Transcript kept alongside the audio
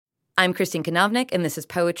I'm Christine Kanownik, and this is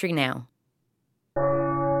Poetry Now.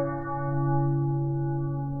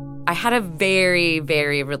 I had a very,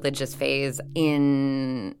 very religious phase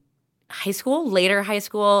in high school, later high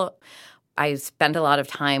school. I spent a lot of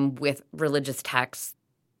time with religious texts.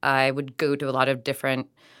 I would go to a lot of different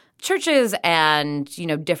churches and,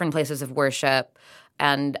 different places of worship.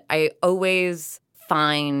 And I always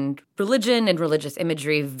find religion and religious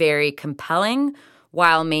imagery very compelling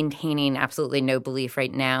while maintaining absolutely no belief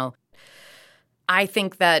right now. I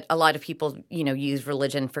think that a lot of people, use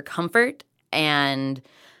religion for comfort, and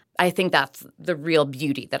I think that's the real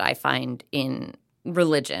beauty that I find in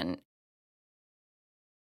religion.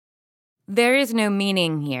 There is no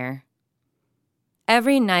meaning here.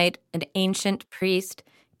 Every night, an ancient priest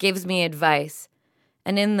gives me advice,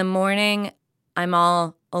 and in the morning, I'm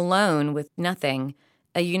all alone with nothing,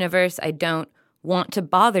 a universe I don't want to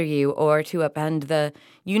bother you or to upend the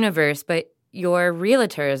universe, but your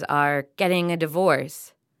realtors are getting a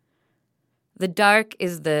divorce. The dark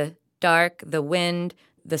is the dark, the wind,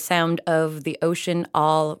 the sound of the ocean,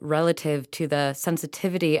 all relative to the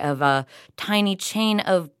sensitivity of a tiny chain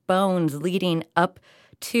of bones leading up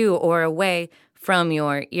to or away from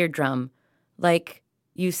your eardrum. Like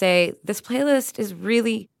you say, this playlist is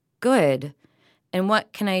really good, and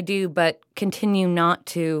what can I do but continue not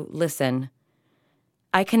to listen?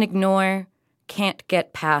 I can ignore, can't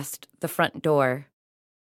get past the front door.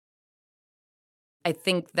 I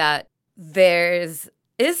think that is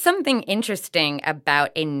something interesting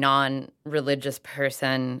about a non-religious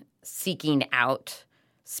person seeking out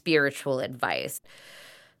spiritual advice.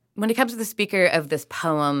 When it comes to the speaker of this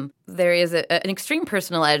poem, there is an extreme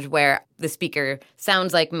personal edge where the speaker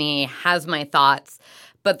sounds like me, has my thoughts,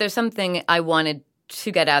 but there's something I wanted to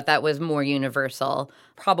get out that was more universal.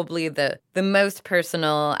 Probably the most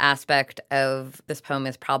personal aspect of this poem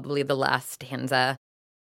is probably the last stanza.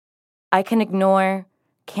 I can ignore,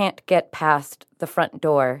 can't get past the front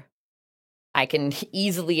door. I can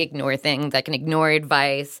easily ignore things. I can ignore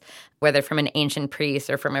advice, whether from an ancient priest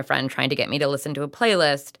or from a friend trying to get me to listen to a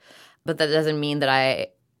playlist. But that doesn't mean that I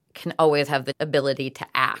can always have the ability to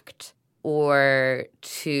act or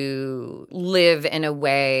to live in a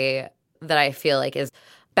way that I feel like is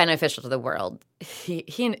beneficial to the world.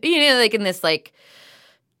 Like in this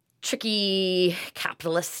tricky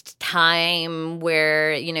capitalist time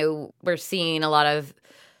where, we're seeing a lot of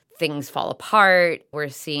things fall apart. We're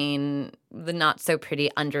seeing the not so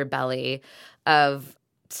pretty underbelly of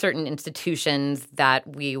certain institutions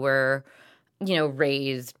that we were,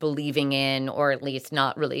 raised believing in, or at least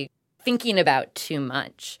not really thinking about too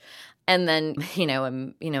much. And then,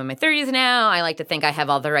 I'm, in my 30s now. I like to think I have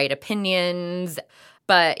all the right opinions.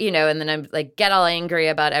 But, and then I'm get all angry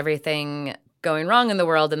about everything going wrong in the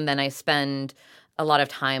world. And then I spend a lot of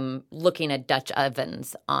time looking at Dutch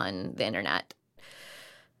ovens on the internet.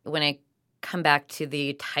 When I come back to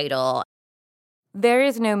the title, there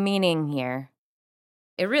is no meaning here.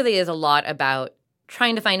 It really is a lot about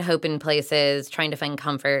trying to find hope in places, trying to find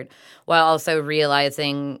comfort, while also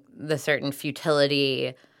realizing the certain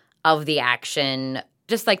futility of the action,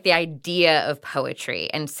 just like the idea of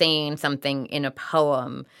poetry and saying something in a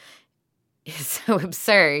poem is so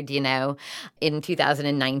absurd, in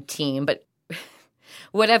 2019. But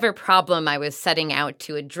whatever problem I was setting out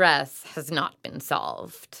to address has not been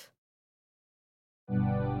solved.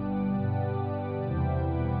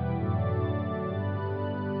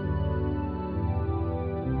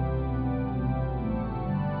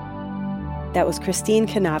 That was Christine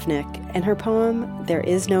Kanownik and her poem, There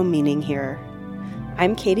Is No Meaning Here.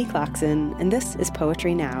 I'm Katie Klocksin, and this is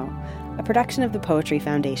Poetry Now, a production of the Poetry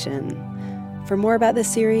Foundation. For more about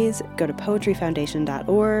this series, go to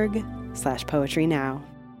poetryfoundation.org/poetrynow.